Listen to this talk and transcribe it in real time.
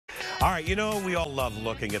All right, you know, we all love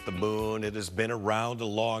looking at the moon. It has been around a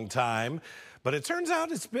long time, but it turns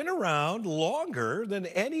out it's been around longer than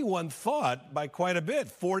anyone thought by quite a bit,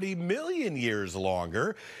 40 million years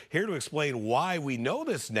longer. Here to explain why we know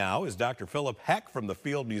this now is Dr. Philipp R from the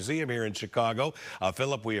Field Museum here in Chicago.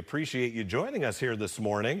 Philip, we appreciate you joining us here this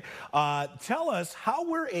morning. Tell us how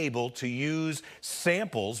we're able to use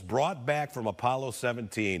samples brought back from Apollo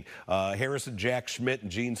 17. Harrison Jack Schmitt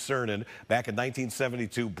and Gene Cernan back in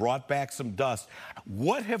 1972 brought back some dust.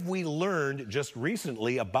 What have we learned just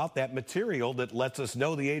recently about that material that lets us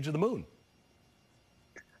know the age of the moon?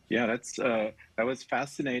 Yeah, that was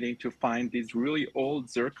fascinating to find these really old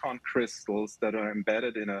zircon crystals that are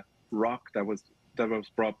embedded in a rock that was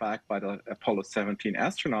brought back by the Apollo 17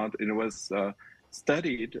 astronaut. It was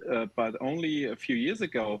studied, but only a few years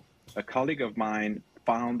ago, a colleague of mine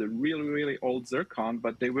found a really old zircon,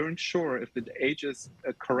 but they weren't sure if the age is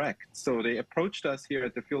correct. So they approached us here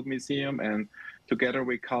at the Field Museum, and together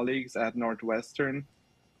with colleagues at Northwestern,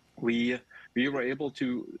 we were able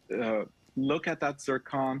to look at that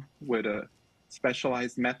zircon with a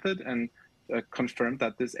specialized method and confirm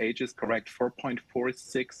that this age is correct.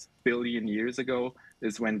 4.46 billion years ago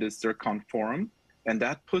is when this zircon formed. And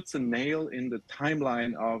that puts a nail in the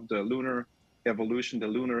timeline of the lunar evolution, the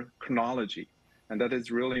lunar chronology. And that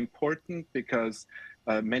is really important because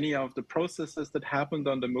many of the processes that happened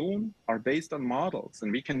on the moon are based on models.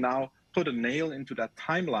 And we can now put a nail into that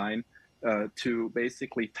timeline to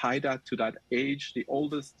basically tie that to that age, the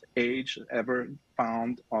oldest age ever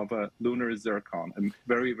found of a lunar zircon, a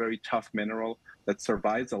very tough mineral that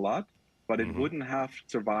survives a lot, but it wouldn't have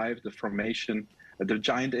survived the formation, the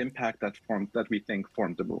giant impact that we think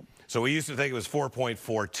formed the moon. So we used to think it was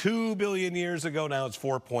 4.42 billion years ago. Now it's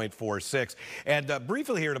 4.46. And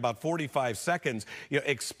briefly here in about 45 seconds,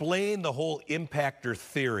 explain the whole impactor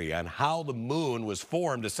theory on how the moon was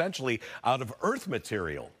formed essentially out of Earth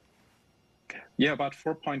material. Yeah, about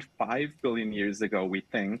 4.5 billion years ago, we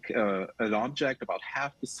think, an object about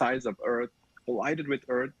half the size of Earth collided with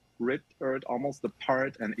Earth, ripped Earth almost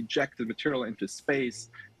apart, and ejected material into space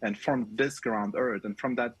and formed a disk around Earth. And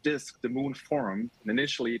from that disk, the moon formed. And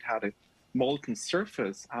initially, it had a molten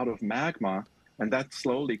surface out of magma, and that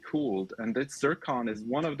slowly cooled. And this zircon is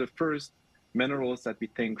one of the first minerals that we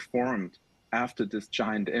think formed after this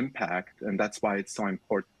giant impact. And that's why it's so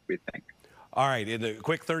important, we think. All right, in the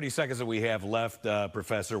quick 30 seconds that we have left,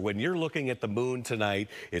 Professor, when you're looking at the moon tonight,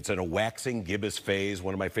 it's in a waxing gibbous phase,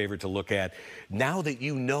 one of my favorite to look at. Now that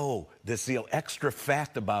you know this extra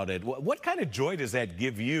fact about it, what kind of joy does that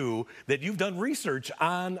give you that you've done research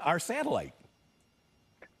on our satellite?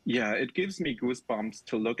 Yeah, it gives me goosebumps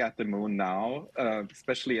to look at the moon now,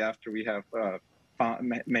 especially after we have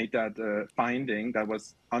made that finding that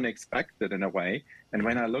was unexpected in a way. And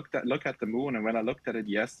when I look at the moon, and when I looked at it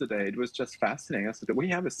yesterday, it was just fascinating. I said, we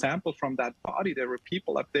have a sample from that body. There were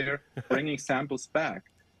people up there bringing samples back.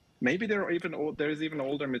 Maybe there's even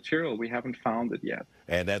older material. We haven't found it yet.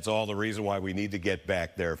 And that's all the reason why we need to get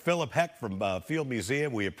back there. Philipp R from Field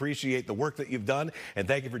Museum, we appreciate the work that you've done. And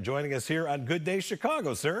thank you for joining us here on Good Day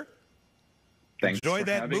Chicago, sir. Thanks Enjoy for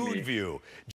that having moon me. view.